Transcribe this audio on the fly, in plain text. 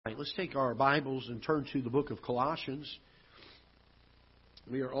let's take our Bibles and turn to the book of Colossians.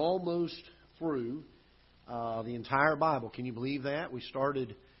 We are almost through the entire Bible. Can you believe that? We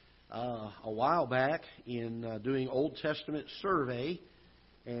started a while back in doing Old Testament survey,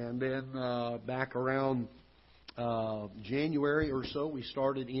 and then back around January or so, we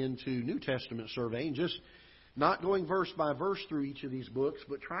started into New Testament survey, and just not going verse by verse through each of these books,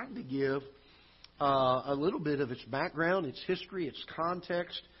 but trying to give a little bit of its background, its history, its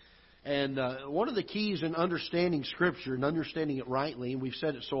context. And one of the keys in understanding Scripture and understanding it rightly, and we've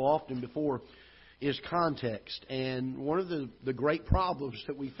said it so often before, is context. And one of the great problems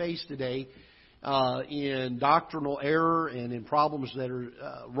that we face today in doctrinal error and in problems that are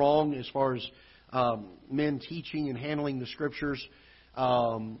wrong as far as men teaching and handling the Scriptures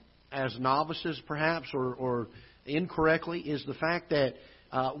as novices perhaps or incorrectly is the fact that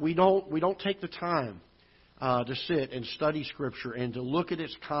we don't take the time to sit and study Scripture and to look at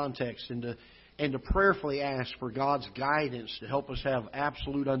its context and to prayerfully ask for God's guidance to help us have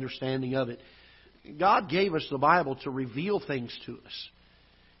absolute understanding of it. God gave us the Bible to reveal things to us.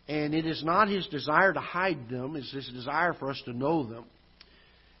 And it is not His desire to hide them, it's His desire for us to know them.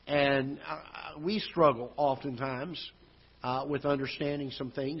 And we struggle oftentimes with understanding some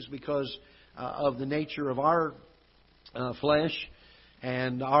things because of the nature of our flesh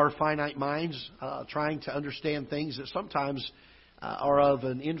and our finite minds trying to understand things that sometimes are of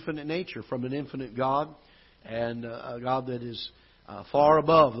an infinite nature from an infinite God, and a God that is far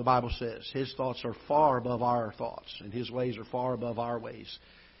above, the Bible says. His thoughts are far above our thoughts, and His ways are far above our ways.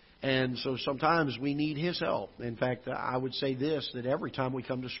 And so sometimes we need His help. In fact, I would say this, that every time we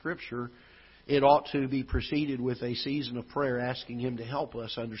come to Scripture, it ought to be preceded with a season of prayer asking Him to help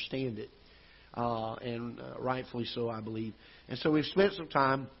us understand it. And rightfully so, I believe. And so we've spent some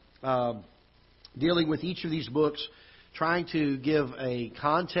time dealing with each of these books, trying to give a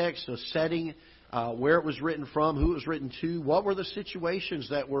context, a setting, where it was written from, who it was written to, what were the situations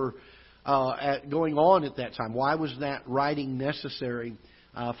that were going on at that time, why was that writing necessary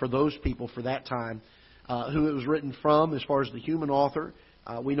for those people for that time, who it was written from as far as the human author.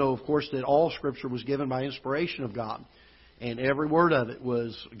 We know, of course, that all Scripture was given by inspiration of God. And every word of it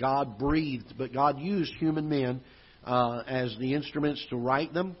was God-breathed. But God used human men as the instruments to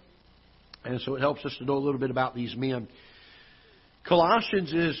write them. And so it helps us to know a little bit about these men.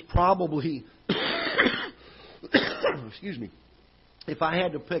 Colossians is probably, excuse me, if I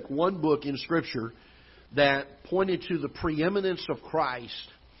had to pick one book in Scripture that pointed to the preeminence of Christ,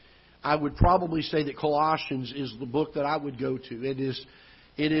 I would probably say that Colossians is the book that I would go to. It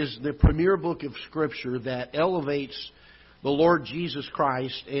is the premier book of Scripture that elevates the Lord Jesus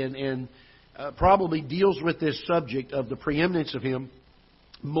Christ and probably deals with this subject of the preeminence of Him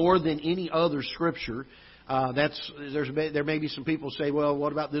more than any other Scripture. There may be some people say, well,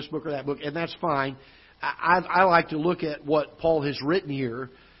 what about this book or that book? And that's fine. I like to look at what Paul has written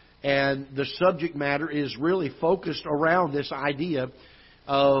here, and the subject matter is really focused around this idea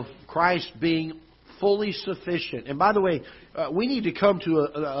of Christ being fully sufficient. And by the way, we need to come to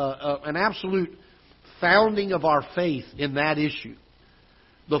an absolute founding of our faith in that issue.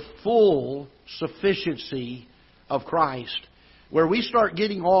 The full sufficiency of Christ. Where we start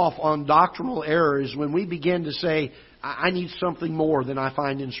getting off on doctrinal errors when we begin to say, I need something more than I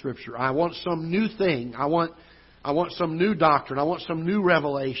find in Scripture. I want some new thing. I want some new doctrine. I want some new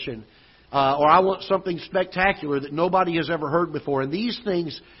revelation. Or I want something spectacular that nobody has ever heard before. And these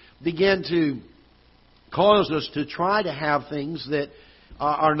things begin to cause us to try to have things that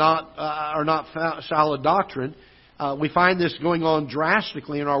are not solid doctrine. We find this going on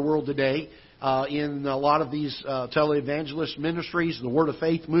drastically in our world today in a lot of these televangelist ministries, the Word of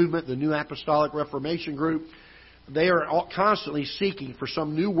Faith movement, the New Apostolic Reformation group. They are constantly seeking for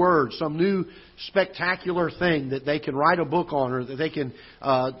some new word, some new spectacular thing that they can write a book on or that they can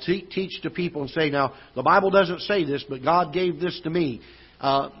teach to people and say, now, the Bible doesn't say this, but God gave this to me.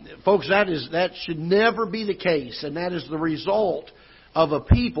 Folks, that should never be the case, and that is the result of a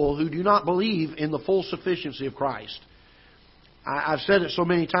people who do not believe in the full sufficiency of Christ. I've said it so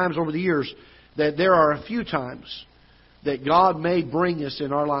many times over the years that there are a few times that God may bring us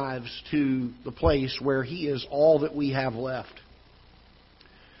in our lives to the place where He is all that we have left.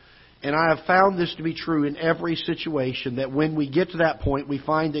 And I have found this to be true in every situation, that when we get to that point, we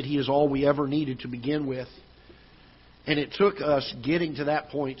find that He is all we ever needed to begin with. And it took us getting to that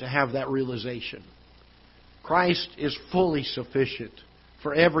point to have that realization. Christ is fully sufficient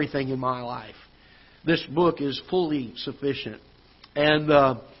for everything in my life. This book is fully sufficient. And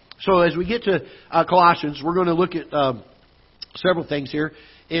so as we get to Colossians, we're going to look at several things here.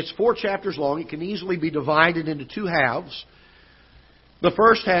 It's 4 chapters long. It can easily be divided into 2 halves. The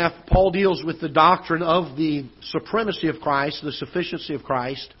first half, Paul deals with the doctrine of the supremacy of Christ, the sufficiency of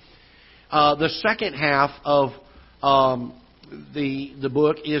Christ. The second half of the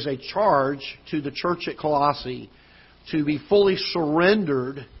book is a charge to the church at Colossae to be fully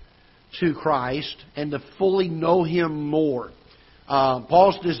surrendered to Christ and to fully know Him more.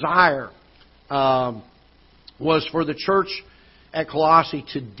 Paul's desire was for the church at Colossae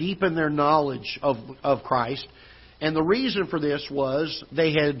to deepen their knowledge of Christ. And the reason for this was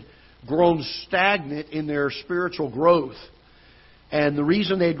they had grown stagnant in their spiritual growth. And the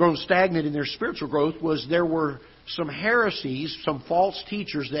reason they had grown stagnant in their spiritual growth was there were some heresies, some false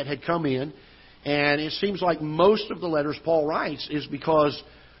teachers that had come in. And it seems like most of the letters Paul writes is because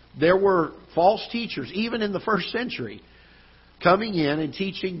there were false teachers, even in the first century, coming in and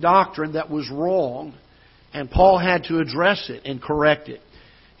teaching doctrine that was wrong. And Paul had to address it and correct it.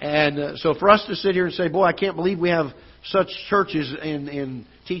 And so for us to sit here and say, boy, I can't believe we have such churches in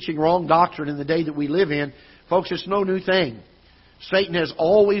teaching wrong doctrine in the day that we live in, folks, it's no new thing. Satan has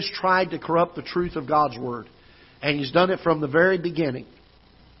always tried to corrupt the truth of God's Word. And he's done it from the very beginning.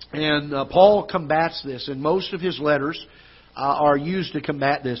 And Paul combats this, and most of his letters are used to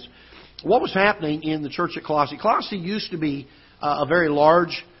combat this. What was happening in the church at Colossae? Colossae used to be a very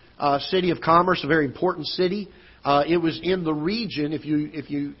large city of commerce, a very important city. It was in the region, if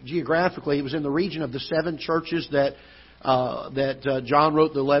you geographically, it was in the region of the 7 churches that John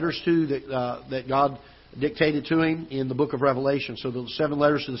wrote the letters to, that God dictated to him in the book of Revelation. So the 7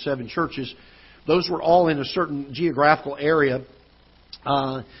 letters to the 7 churches, those were all in a certain geographical area.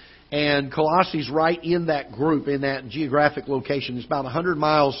 And Colossae's right in that group, in that geographic location. It's about 100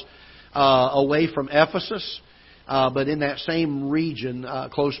 miles away from Ephesus, but in that same region,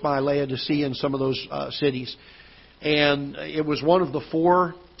 close by Laodicea and some of those cities. And it was one of the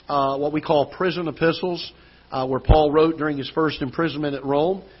 4, what we call prison epistles, where Paul wrote during his first imprisonment at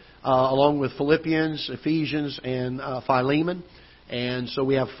Rome, along with Philippians, Ephesians, and Philemon. And so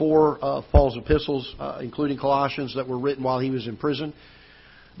we have 4 Paul's epistles, including Colossians, that were written while he was in prison.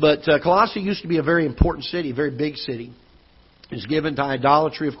 But Colossae used to be a very important city, a very big city. It was given to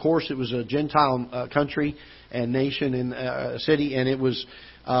idolatry, of course. It was a Gentile country and nation and city, and it was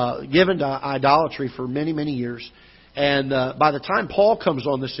given to idolatry for many, many years. And by the time Paul comes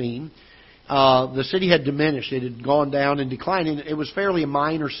on the scene, the city had diminished. It had gone down and declined. And it was fairly a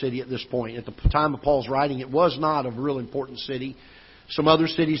minor city at this point. At the time of Paul's writing, it was not a real important city. Some other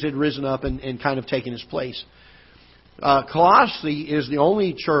cities had risen up and kind of taken its place. Colossae is the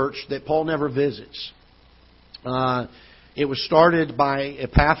only church that Paul never visits. It was started by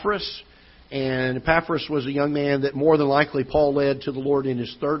Epaphras, and Epaphras was a young man that more than likely Paul led to the Lord in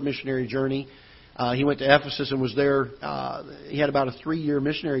his 3rd missionary journey. He went to Ephesus and was there. He had about a 3-year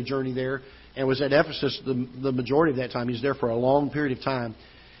missionary journey there and was at Ephesus the majority of that time. He was there for a long period of time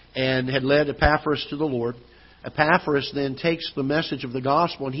and had led Epaphras to the Lord. Epaphras then takes the message of the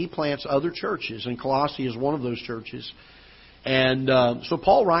gospel and he plants other churches, and Colossae is one of those churches. And so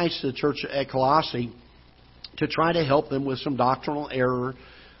Paul writes to the church at Colossae to try to help them with some doctrinal error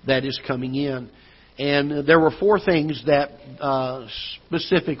that is coming in. And there were 4 things that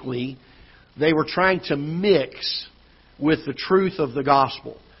specifically they were trying to mix with the truth of the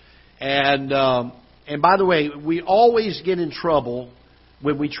gospel. And by the way, we always get in trouble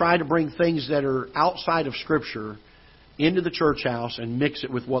when we try to bring things that are outside of Scripture into the church house and mix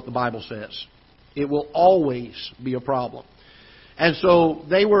it with what the Bible says. It will always be a problem. And so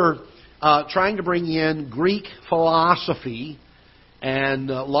they were trying to bring in Greek philosophy and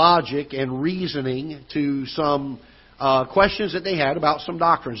logic and reasoning to some questions that they had about some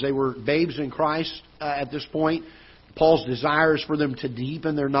doctrines. They were babes in Christ at this point. Paul's desire is for them to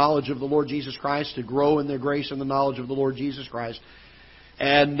deepen their knowledge of the Lord Jesus Christ, to grow in their grace and the knowledge of the Lord Jesus Christ.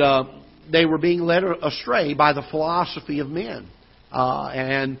 And they were being led astray by the philosophy of men.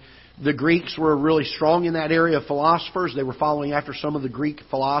 And the Greeks were really strong in that area of philosophers. They were following after some of the Greek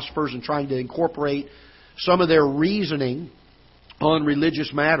philosophers and trying to incorporate some of their reasoning on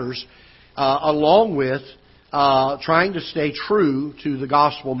religious matters, along with trying to stay true to the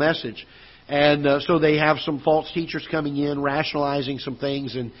gospel message. And so they have some false teachers coming in, rationalizing some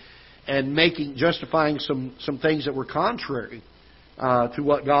things and justifying some things that were contrary to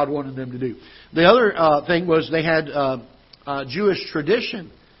what God wanted them to do. The other thing was they had Jewish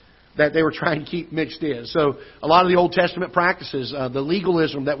tradition that they were trying to keep mixed in. So a lot of the Old Testament practices, the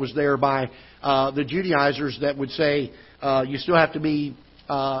legalism that was there by the Judaizers that would say you still have to be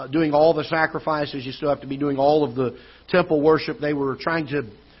doing all the sacrifices, you still have to be doing all of the temple worship. They were trying to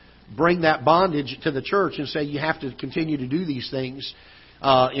bring that bondage to the church and say you have to continue to do these things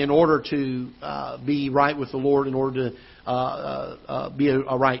in order to be right with the Lord, in order be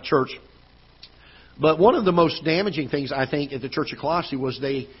a right church. But one of the most damaging things, I think, at the Church of Colossae was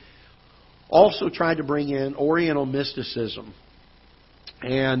they also tried to bring in Oriental mysticism.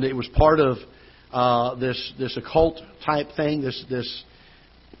 And it was part of this occult type thing,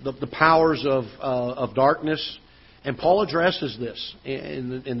 the powers of darkness. And Paul addresses this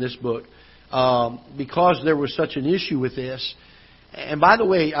in this book because there was such an issue with this. And by the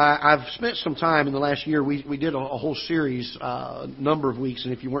way, I've spent some time in the last year. We did a whole series, a number of weeks,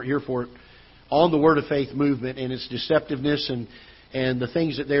 and if you weren't here for it, on the Word of Faith movement and its deceptiveness and the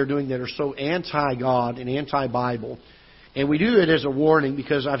things that they're doing that are so anti-God and anti-Bible. And we do it as a warning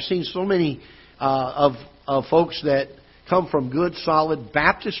because I've seen so many of folks that come from good, solid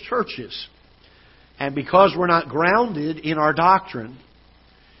Baptist churches. And because we're not grounded in our doctrine,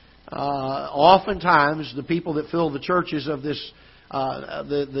 oftentimes the people that fill the churches of this,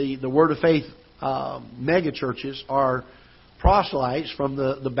 the Word of Faith mega churches are proselytes from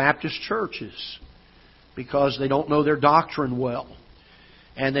the Baptist churches because they don't know their doctrine well.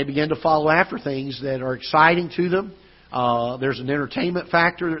 And they begin to follow after things that are exciting to them. There's an entertainment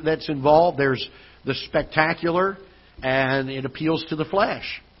factor that's involved. There's the spectacular, and it appeals to the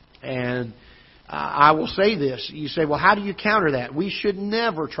flesh. And I will say this. You say, well, how do you counter that? We should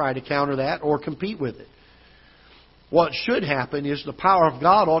never try to counter that or compete with it. What should happen is the power of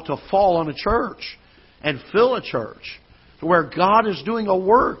God ought to fall on a church and fill a church to where God is doing a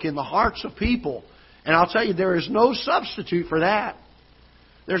work in the hearts of people. And I'll tell you, there is no substitute for that.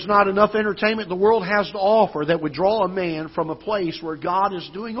 There's not enough entertainment the world has to offer that would draw a man from a place where God is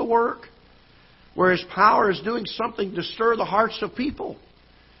doing a work, where His power is doing something to stir the hearts of people.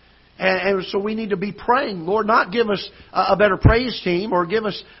 And so we need to be praying, Lord, not give us a better praise team or give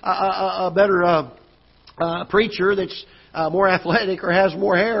us a better preacher that's more athletic or has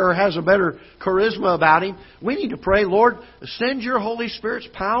more hair or has a better charisma about him. We need to pray, Lord, send Your Holy Spirit's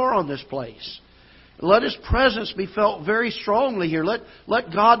power on this place. Let His presence be felt very strongly here.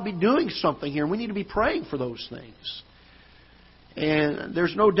 Let God be doing something here. We need to be praying for those things. And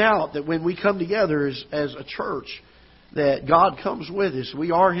there's no doubt that when we come together as a church, that God comes with us.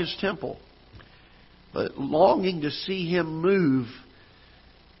 We are His temple. But longing to see Him move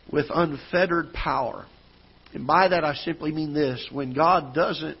with unfettered power. And by that I simply mean this. When God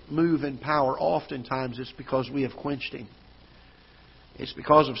doesn't move in power, oftentimes it's because we have quenched Him. It's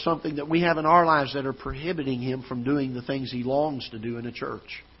because of something that we have in our lives that are prohibiting Him from doing the things He longs to do in a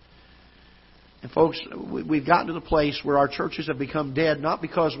church. And folks, we've gotten to the place where our churches have become dead, not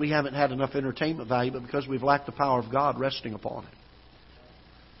because we haven't had enough entertainment value, but because we've lacked the power of God resting upon it.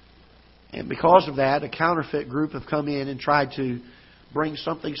 And because of that, a counterfeit group have come in and tried to bring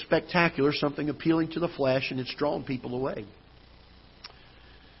something spectacular, something appealing to the flesh, and it's drawn people away.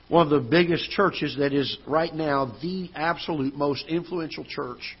 One of the biggest churches that is right now the absolute most influential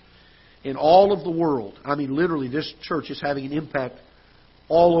church in all of the world. I mean, literally, this church is having an impact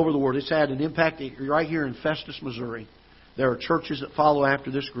all over the world. It's had an impact right here in Festus, Missouri. There are churches that follow after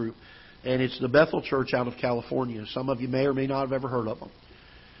this group. And it's the Bethel Church out of California. Some of you may or may not have ever heard of them.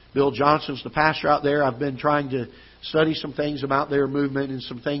 Bill Johnson's the pastor out there. I've been trying to study some things about their movement and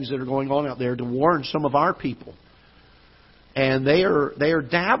some things that are going on out there to warn some of our people. And they are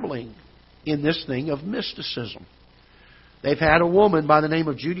dabbling in this thing of mysticism. They've had a woman by the name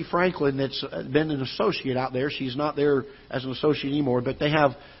of Judy Franklin that's been an associate out there. She's not there as an associate anymore, but they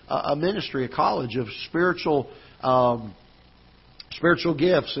have a ministry, a college of spiritual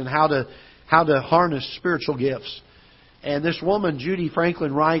gifts and how to harness spiritual gifts. And this woman, Judy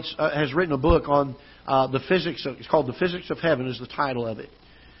Franklin, has written a book on the physics. It's called "The Physics of Heaven" is the title of it.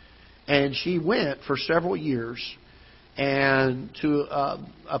 And she went for several years and to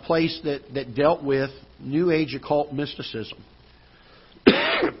a place that dealt with New Age occult mysticism.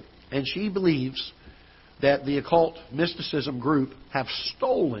 And she believes that the occult mysticism group have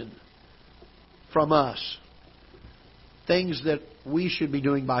stolen from us things that we should be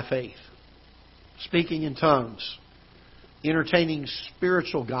doing by faith. Speaking in tongues, entertaining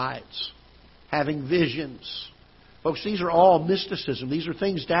spiritual guides, having visions. Folks, these are all mysticism. These are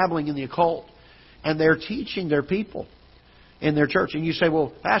things dabbling in the occult. And they're teaching their people in their church. And you say,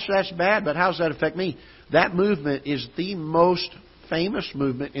 well, Pastor, that's bad, but how does that affect me? That movement is the most famous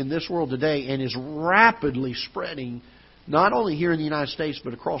movement in this world today and is rapidly spreading, not only here in the United States,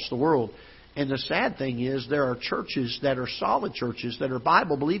 but across the world. And the sad thing is there are churches that are solid churches, that are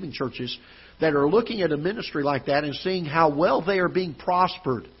Bible-believing churches, that are looking at a ministry like that and seeing how well they are being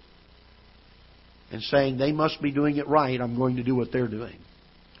prospered and saying they must be doing it right. I'm going to do what they're doing.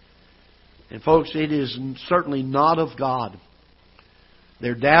 And folks, it is certainly not of God.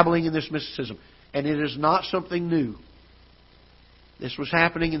 They're dabbling in this mysticism. And it is not something new. This was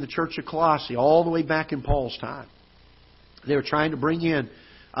happening in the church of Colossae all the way back in Paul's time. They were trying to bring in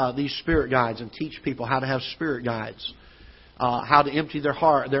these spirit guides and teach people how to have spirit guides, how to empty their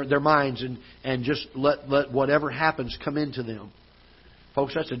heart, their minds, and just let whatever happens come into them.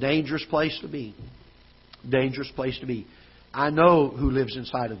 Folks, that's a dangerous place to be. Dangerous place to be. I know who lives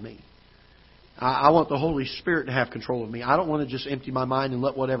inside of me. I want the Holy Spirit to have control of me. I don't want to just empty my mind and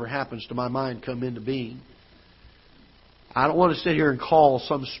let whatever happens to my mind come into being. I don't want to sit here and call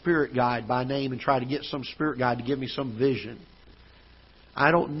some spirit guide by name and try to get some spirit guide to give me some vision.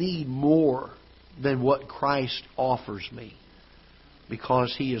 I don't need more than what Christ offers me,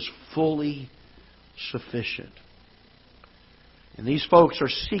 because He is fully sufficient. And these folks are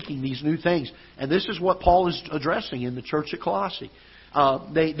seeking these new things. And this is what Paul is addressing in the church at Colossae.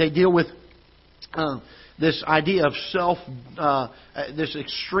 They deal with this idea of this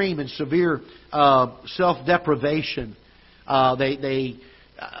extreme and severe self-deprivation. They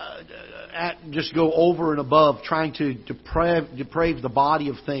just go over and above trying to deprave the body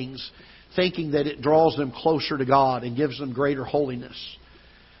of things, thinking that it draws them closer to God and gives them greater holiness.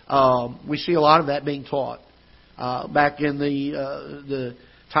 We see a lot of that being taught. Back in the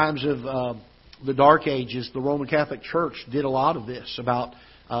times of the Dark Ages, the Roman Catholic Church did a lot of this about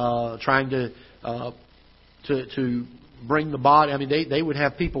trying to bring the body. I mean, they would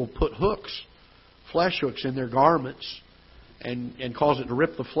have people put hooks, flesh hooks, in their garments and cause it to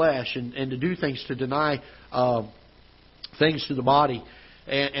rip the flesh and to do things to deny things to the body.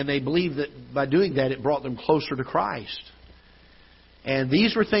 And they believed that by doing that, it brought them closer to Christ. And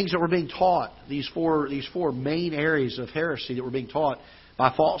these were things that were being taught, these four main areas of heresy that were being taught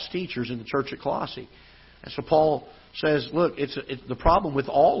by false teachers in the church at Colossae. And so Paul says, look, it's the problem with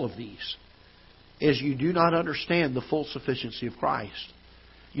all of these is you do not understand the full sufficiency of Christ.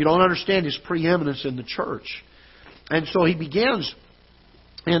 You don't understand His preeminence in the church. And so he begins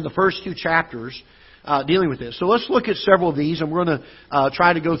in the first two chapters dealing with this. So let's look at several of these, and we're going to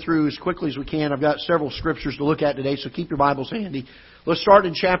try to go through as quickly as we can. I've got several scriptures to look at today, so keep your Bibles handy. Let's start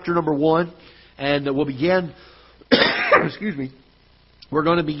in chapter number 1, and we'll begin. Excuse me. We're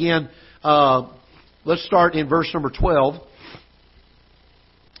going to begin. Let's start in verse number 12.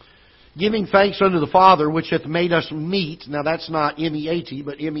 Giving thanks unto the Father, which hath made us meet. Now that's not M-E-A-T,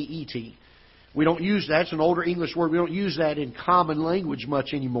 but M-E-E-T. We don't use that. It's an older English word. We don't use that in common language much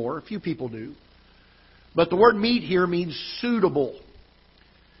anymore. A few people do. But the word meet here means suitable.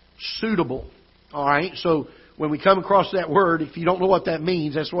 Suitable. All right? So when we come across that word, if you don't know what that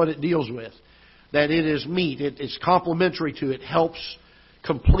means, that's what it deals with. That it is meet. It's complementary to it. Helps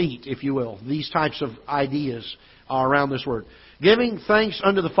complete, if you will. These types of ideas are around this word. Giving thanks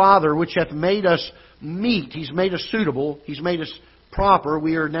unto the Father, which hath made us meet. He's made us suitable. He's made us proper.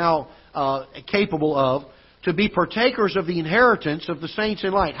 We are now capable of to be partakers of the inheritance of the saints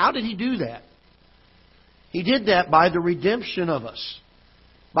in light. How did He do that? He did that by the redemption of us,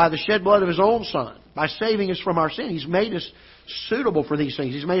 by the shed blood of His own Son, by saving us from our sin. He's made us suitable for these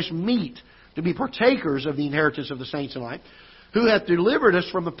things. He's made us meet to be partakers of the inheritance of the saints in light, who hath delivered us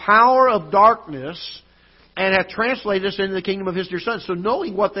from the power of darkness and hath translated us into the kingdom of His dear Son. So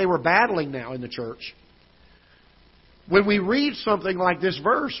knowing what they were battling now in the church, when we read something like this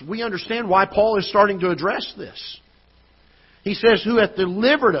verse, we understand why Paul is starting to address this. He says, who hath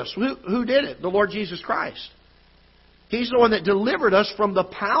delivered us? Who did it? The Lord Jesus Christ. He's the one that delivered us from the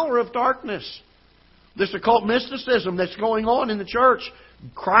power of darkness. This occult mysticism that's going on in the church.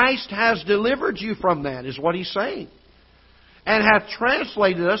 Christ has delivered you from that, is what He's saying. And hath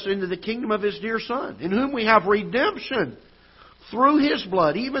translated us into the kingdom of His dear Son, in whom we have redemption through His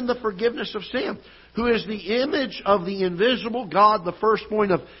blood, even the forgiveness of sin, who is the image of the invisible God, the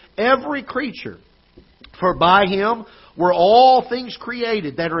firstborn of every creature. For by Him were all things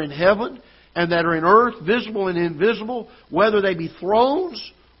created that are in heaven and that are in earth, visible and invisible, whether they be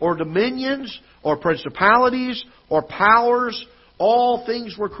thrones or dominions or principalities or powers. All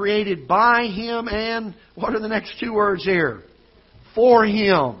things were created by Him and, what are the next two words here? For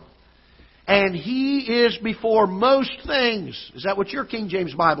Him. And He is before most things. Is that what your King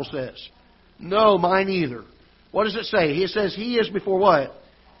James Bible says? No, mine either. What does it say? It says He is before what?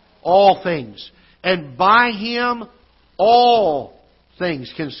 All things. And by Him all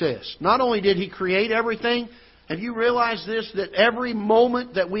things consist. Not only did He create everything, have you realized this? That every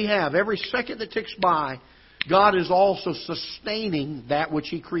moment that we have, every second that ticks by, God is also sustaining that which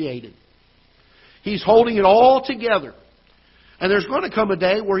He created. He's holding it all together. And there's going to come a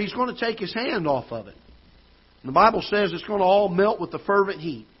day where He's going to take His hand off of it. And the Bible says it's going to all melt with the fervent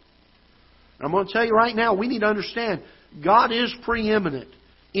heat. And I'm going to tell you right now, we need to understand God is preeminent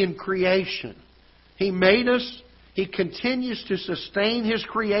in creation. He made us. He continues to sustain His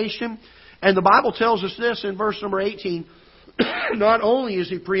creation. And the Bible tells us this in verse number 18. Not only is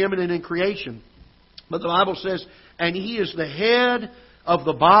He preeminent in creation, but the Bible says, and He is the head of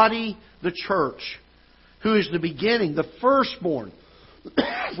the body, the church, who is the beginning, the firstborn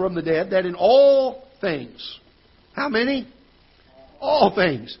from the dead, that in all things. How many? All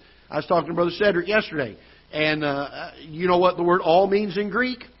things. I was talking to Brother Cedric yesterday. And you know what the word all means in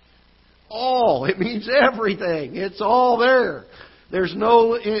Greek? All. It means everything. It's all there. There's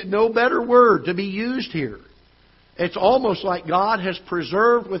no better word to be used here. It's almost like God has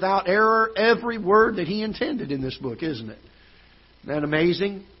preserved without error every word that He intended in this book, isn't it? Isn't that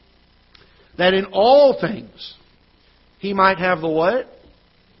amazing? That in all things He might have the what?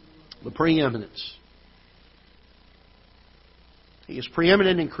 The preeminence. He is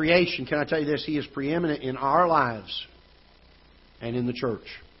preeminent in creation. Can I tell you this? He is preeminent in our lives and in the church.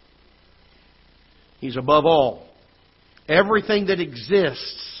 He's above all. Everything that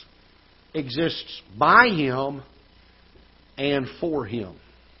exists by Him and for Him.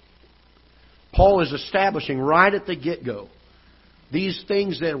 Paul is establishing right at the get-go these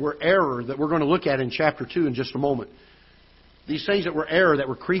things that were error that we're going to look at in chapter 2 in just a moment. These things that were error that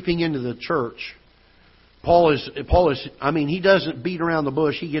were creeping into the church. Paul is, he doesn't beat around the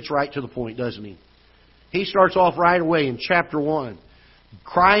bush. He gets right to the point, doesn't he? He starts off right away in chapter 1.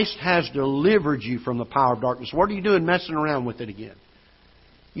 Christ has delivered you from the power of darkness. What are you doing messing around with it again?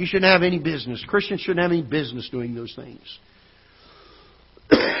 You shouldn't have any business. Christians shouldn't have any business doing those things.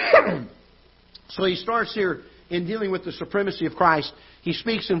 So he starts here in dealing with the supremacy of Christ. He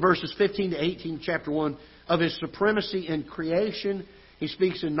speaks in verses 15 to 18, chapter 1, of His supremacy in creation. He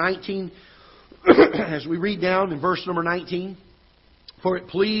speaks in 19, as we read down in verse number 19, for it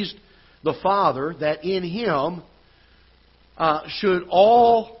pleased the Father that in Him should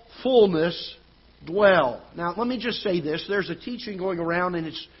all fullness dwell. Now, let me just say this. There's a teaching going around, and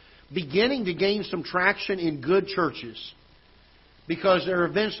it's beginning to gain some traction in good churches. Because there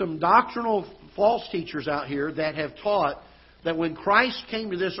have been some doctrinal false teachers out here that have taught that when Christ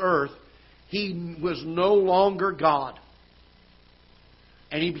came to this earth, He was no longer God.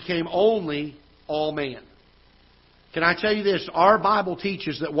 And He became only all man. Can I tell you this? Our Bible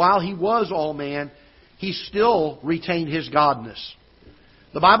teaches that while He was all man, He still retained His godness.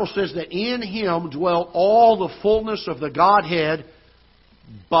 The Bible says that in Him dwelt all the fullness of the Godhead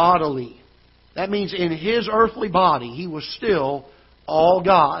bodily. That means in His earthly body, He was still all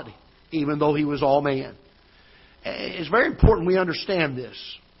God, even though He was all man. It's very important we understand this.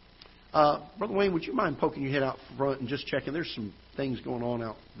 Brother Wayne, would you mind poking your head out front and just checking? There's some things going on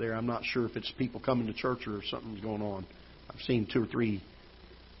out there. I'm not sure if it's people coming to church or something's going on. I've seen 2 or 3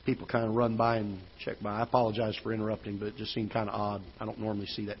 people kind of run by and check by. I apologize for interrupting, but it just seemed kind of odd. I don't normally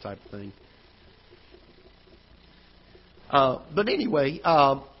see that type of thing. But anyway,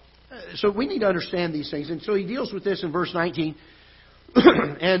 so we need to understand these things. And so he deals with this in verse 19.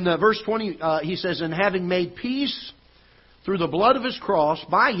 And verse 20, he says, and having made peace through the blood of His cross,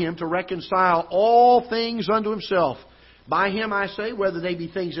 by Him to reconcile all things unto Himself. By Him, I say, whether they be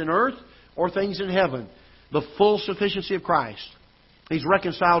things in earth or things in heaven. The full sufficiency of Christ. He's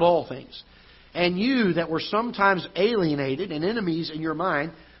reconciled all things. And you that were sometimes alienated and enemies in your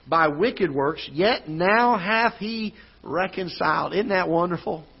mind by wicked works, yet now hath He reconciled. Isn't that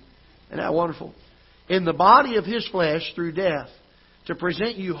wonderful? Isn't that wonderful? In the body of His flesh through death, to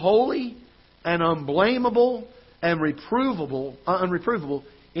present you holy and unblameable and unreprovable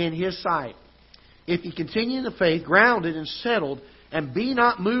in His sight. If ye continue in the faith, grounded and settled, and be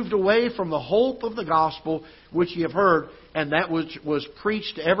not moved away from the hope of the gospel which ye have heard, and that which was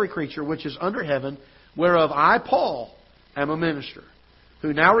preached to every creature which is under heaven, whereof I, Paul, am a minister,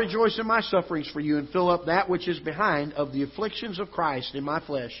 who now rejoice in my sufferings for you, and fill up that which is behind of the afflictions of Christ in my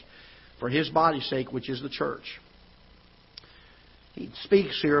flesh, for His body's sake, which is the church. He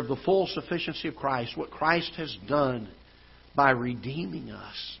speaks here of the full sufficiency of Christ, what Christ has done by redeeming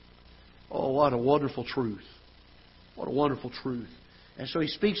us. Oh, what a wonderful truth. What a wonderful truth. And so he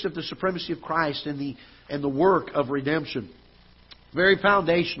speaks of the supremacy of Christ and the work of redemption. Very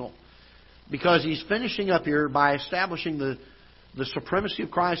foundational. Because he's finishing up here by establishing the supremacy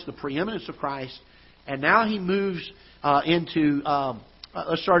of Christ, the preeminence of Christ. And now he moves into,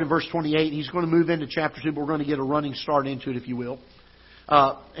 let's start in verse 28. He's going to move into chapter 2, but we're going to get a running start into it, if you will.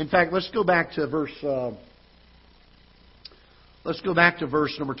 In fact, let's go back to verse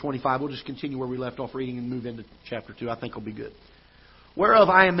number 25. We'll just continue where we left off reading and move into chapter 2. I think it'll be good. Whereof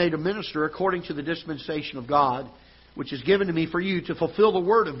I am made a minister according to the dispensation of God, which is given to me for you to fulfill the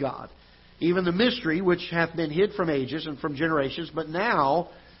word of God, even the mystery which hath been hid from ages and from generations, but now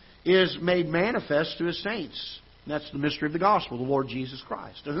is made manifest to His saints, And that's the mystery of the gospel, the Lord Jesus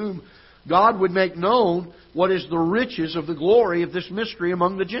Christ, to whom God would make known what is the riches of the glory of this mystery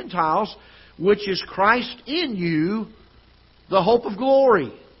among the Gentiles, which is Christ in you, the hope of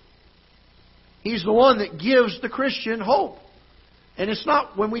glory. He's the one that gives the Christian hope. And it's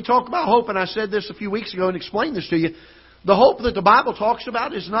not, when we talk about hope, and I said this a few weeks ago and explained this to you, the hope that the Bible talks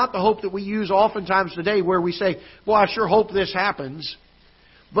about is not the hope that we use oftentimes today where we say, "Boy, I sure hope this happens."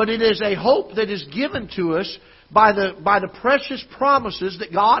 But it is a hope that is given to us by the precious promises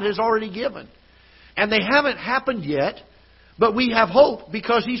that God has already given. And they haven't happened yet, but we have hope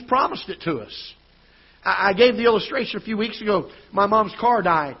because He's promised it to us. I gave the illustration a few weeks ago. My mom's car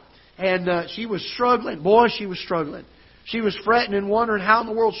died, and she was struggling. Boy, she was struggling. She was fretting and wondering how in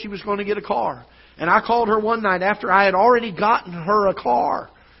the world she was going to get a car. And I called her one night after I had already gotten her a car.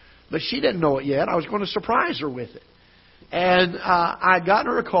 But she didn't know it yet. I was going to surprise her with it. And I had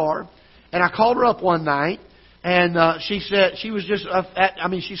gotten her a car, and I called her up one night, and she said she was just,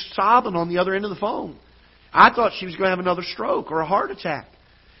 she's sobbing on the other end of the phone. I thought she was going to have another stroke or a heart attack.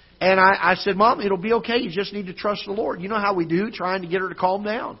 And I said, "Mom, it'll be okay. You just need to trust the Lord." You know how we do, trying to get her to calm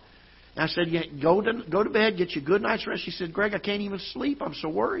down. And I said, "Yeah, go to bed, get you a good night's rest." She said, "Greg, I can't even sleep. I'm so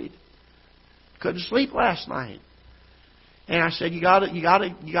worried. Couldn't sleep last night." And I said, "You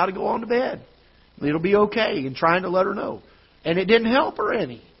gotta go on to bed. It'll be okay," and trying to let her know. And it didn't help her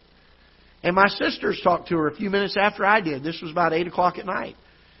any. And my sisters talked to her a few minutes after I did. This was about 8 o'clock at night.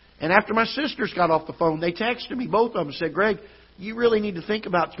 And after my sisters got off the phone, they texted me, both of them, and said, "Greg, you really need to think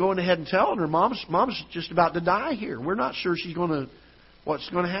about going ahead and telling her Mom's just about to die here. We're not sure what's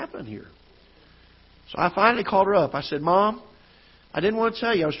going to happen here." So I finally called her up. I said, "Mom, I didn't want to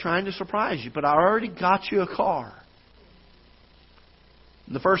tell you. I was trying to surprise you, but I already got you a car."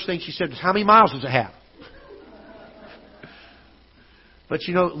 And the first thing she said was, "How many miles does it have?" But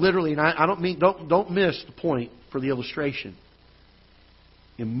literally, and I don't miss the point for the illustration.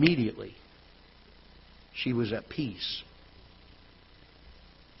 Immediately, she was at peace.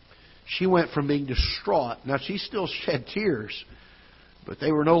 She went from being distraught. Now, she still shed tears, but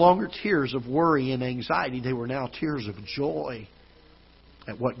they were no longer tears of worry and anxiety. They were now tears of joy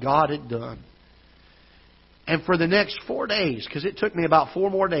at what God had done. And for the next 4 days, because it took me about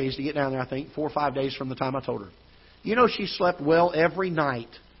 4 more days to get down there, I think, 4 or 5 days from the time I told her. She slept well every night.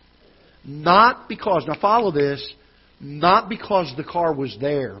 Not because, now follow this, not because the car was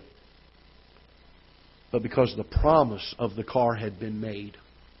there, but because the promise of the car had been made.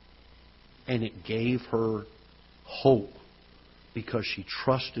 And it gave her hope because she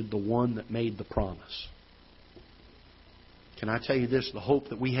trusted the one that made the promise. Can I tell you this? The hope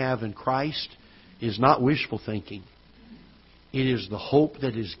that we have in Christ is not wishful thinking. It is the hope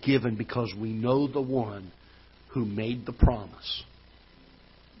that is given because we know the one who made the promise,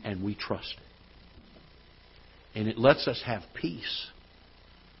 and we trust it. And it lets us have peace,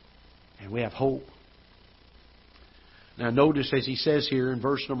 and we have hope. Now notice, as he says here in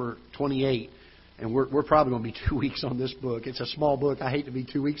verse number 28, and we're probably going to be 2 weeks on this book. It's a small book. I hate to be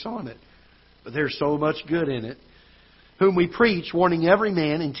 2 weeks on it, but there's so much good in it. "Whom we preach, warning every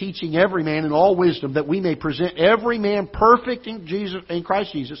man and teaching every man in all wisdom, that we may present every man perfect in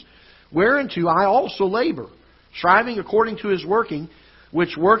Christ Jesus, whereunto I also labor, striving according to His working,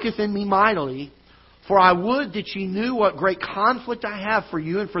 which worketh in me mightily. For I would that ye knew what great conflict I have for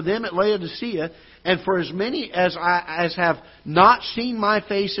you and for them at Laodicea, and for as many as have not seen my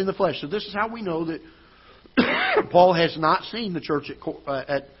face in the flesh." So this is how we know that Paul has not seen the church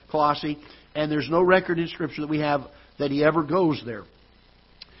at Colossae, and there's no record in Scripture that we have that he ever goes there.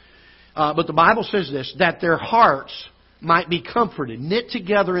 But the Bible says this, "that their hearts might be comforted, knit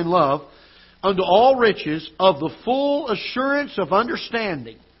together in love, unto all riches of the full assurance of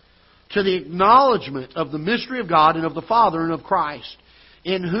understanding, to the acknowledgement of the mystery of God and of the Father and of Christ,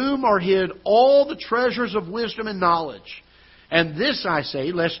 in whom are hid all the treasures of wisdom and knowledge. And this I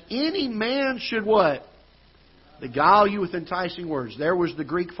say, lest any man should" what? "Beguile you with enticing words." There was the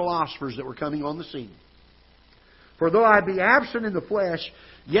Greek philosophers that were coming on the scene. "For though I be absent in the flesh,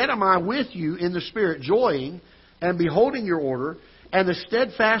 yet am I with you in the Spirit, joying and beholding your order, and the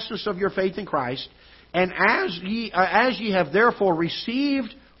steadfastness of your faith in Christ. And as ye have therefore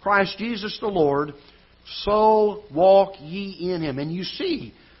received Christ Jesus the Lord, so walk ye in Him." And you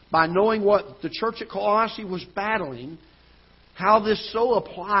see, by knowing what the church at Colossae was battling, how this so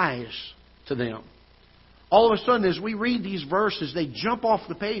applies to them. All of a sudden, as we read these verses, they jump off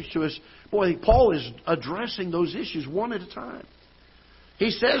the page to us. Boy, Paul is addressing those issues one at a time. He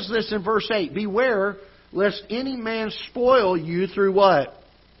says this in verse 8, "Beware lest any man spoil you through" what?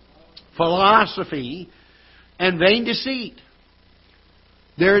 "Philosophy and vain deceit."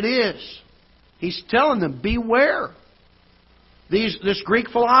 There it is. He's telling them, beware. This Greek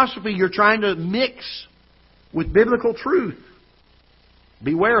philosophy you're trying to mix with biblical truth.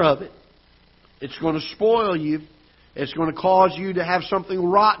 Beware of it. It's going to spoil you. It's going to cause you to have something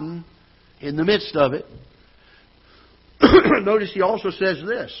rotten in the midst of it. Notice he also says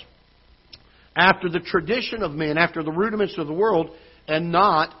this. After the tradition of men, after the rudiments of the world, and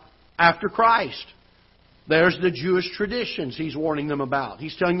not after Christ. There's the Jewish traditions he's warning them about.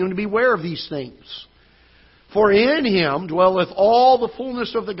 He's telling them to beware of these things. For in Him dwelleth all the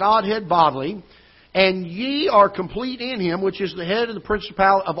fullness of the Godhead bodily, and ye are complete in Him, which is the head of the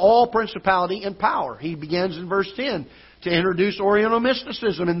principality of all principality and power. He begins in verse 10 to introduce Oriental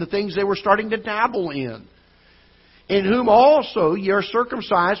mysticism and the things they were starting to dabble in. In whom also ye are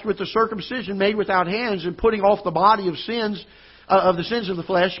circumcised with the circumcision made without hands, and putting off the body of sins of the sins of the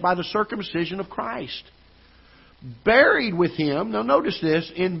flesh by the circumcision of Christ. Buried with Him, now notice this,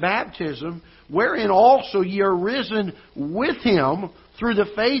 in baptism, wherein also ye are risen with Him through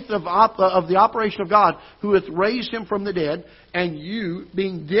the faith of the operation of God, who hath raised Him from the dead, and you,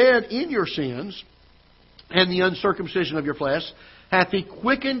 being dead in your sins, and the uncircumcision of your flesh, hath He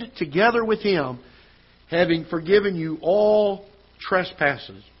quickened together with Him, having forgiven you all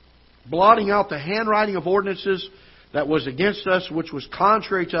trespasses, blotting out the handwriting of ordinances that was against us, which was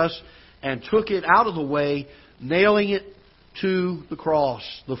contrary to us, and took it out of the way, nailing it to the cross.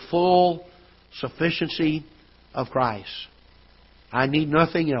 The full sufficiency of Christ. I need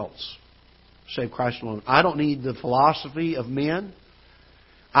nothing else save Christ alone. I don't need the philosophy of men.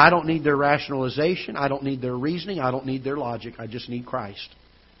 I don't need their rationalization. I don't need their reasoning. I don't need their logic. I just need Christ.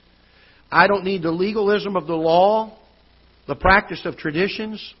 I don't need the legalism of the law, the practice of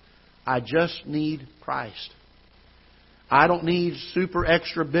traditions. I just need Christ. I don't need super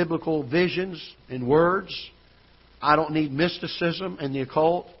extra biblical visions and words. I don't need mysticism and the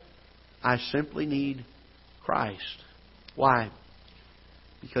occult. I simply need Christ. Why?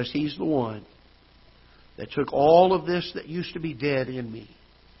 Because He's the one that took all of this that used to be dead in me,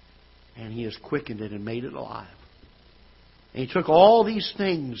 and He has quickened it and made it alive. And He took all these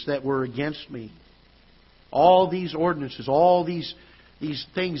things that were against me, all these ordinances, all these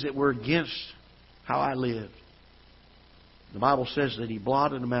things that were against how I lived. The Bible says that He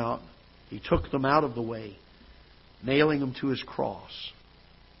blotted them out. He took them out of the way, nailing them to His cross.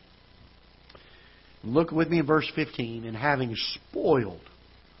 Look with me in verse 15. And having spoiled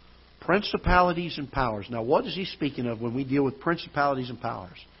principalities and powers. Now, what is he speaking of when we deal with principalities and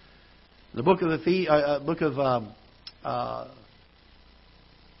powers? The book of I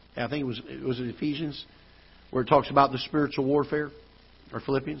think it was Ephesians, where it talks about the spiritual warfare, or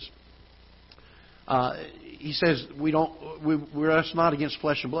Philippians. He says we're not against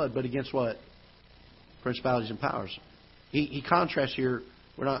flesh and blood, but against what? Principalities and powers. He contrasts here.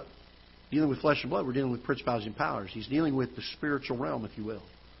 We're not dealing with flesh and blood. We're dealing with principalities and powers. He's dealing with the spiritual realm, if you will,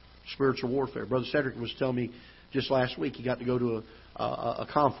 spiritual warfare. Brother Cedric was telling me just last week he got to go to a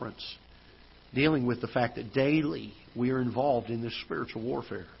conference dealing with the fact that daily we are involved in this spiritual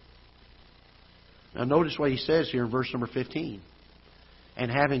warfare. Now notice what he says here in verse number 15. And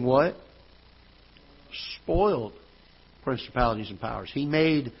having what? Spoiled principalities and powers. He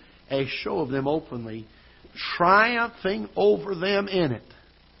made a show of them openly, triumphing over them in it.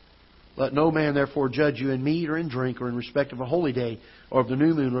 Let no man therefore judge you in meat or in drink or in respect of a holy day or of the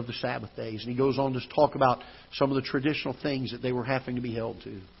new moon or of the Sabbath days. And he goes on to talk about some of the traditional things that they were having to be held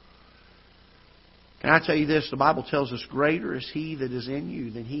to. Can I tell you this? The Bible tells us greater is He that is in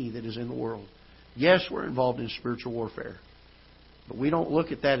you than he that is in the world. Yes, we're involved in spiritual warfare. But we don't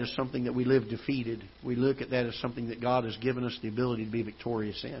look at that as something that we live defeated. We look at that as something that God has given us the ability to be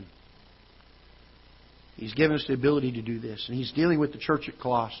victorious in. He's given us the ability to do this. And He's dealing with the church at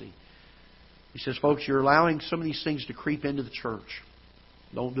Colossae. He says, folks, you're allowing some of these things to creep into the church.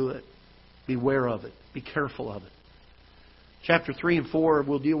 Don't do it. Beware of it. Be careful of it. Chapter 3 and 4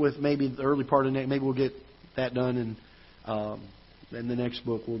 we'll deal with maybe the early part of next. Maybe we'll get that done, and then the next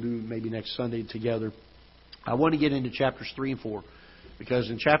book we'll do maybe next Sunday together. I want to get into chapters 3 and 4 because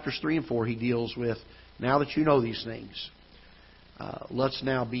in chapters 3 and 4 he deals with, now that you know these things, let's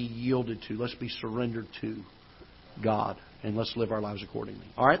now be yielded to, let's be surrendered to God, and let's live our lives accordingly.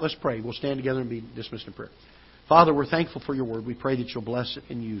 All right, let's pray. We'll stand together and be dismissed in prayer. Father, we're thankful for Your Word. We pray that You'll bless it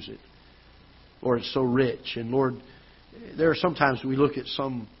and use it. Lord, it's so rich. And Lord, there are sometimes we look at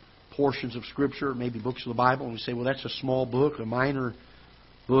some portions of Scripture, maybe books of the Bible, and we say, well, that's a small book, a minor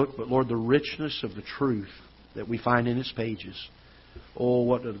book. But Lord, the richness of the truth that we find in its pages. Oh,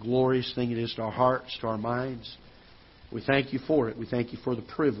 what a glorious thing it is to our hearts, to our minds. We thank You for it. We thank You for the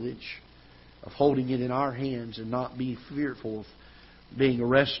privilege of holding it in our hands and not be fearful of being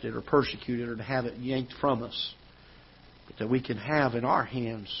arrested or persecuted or to have it yanked from us, but that we can have in our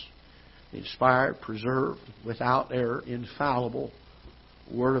hands the inspired, preserved, without error, infallible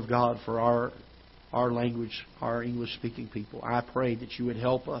Word of God for our language, our English-speaking people. I pray that You would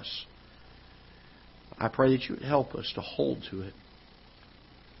help us. I pray that You would help us to hold to it,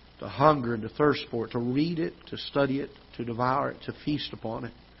 to hunger and to thirst for it, to read it, to study it, to devour it, to feast upon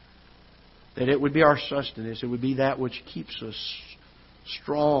it. That it would be our sustenance. It would be that which keeps us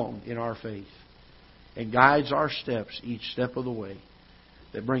strong in our faith and guides our steps each step of the way.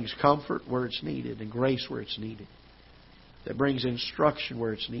 That brings comfort where it's needed and grace where it's needed. That brings instruction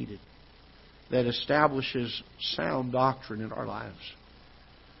where it's needed. That establishes sound doctrine in our lives.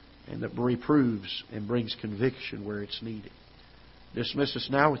 And that reproves and brings conviction where it's needed. Dismiss us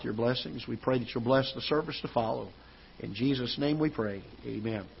now with Your blessings. We pray that You'll bless the service to follow. In Jesus' name we pray.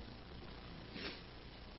 Amen.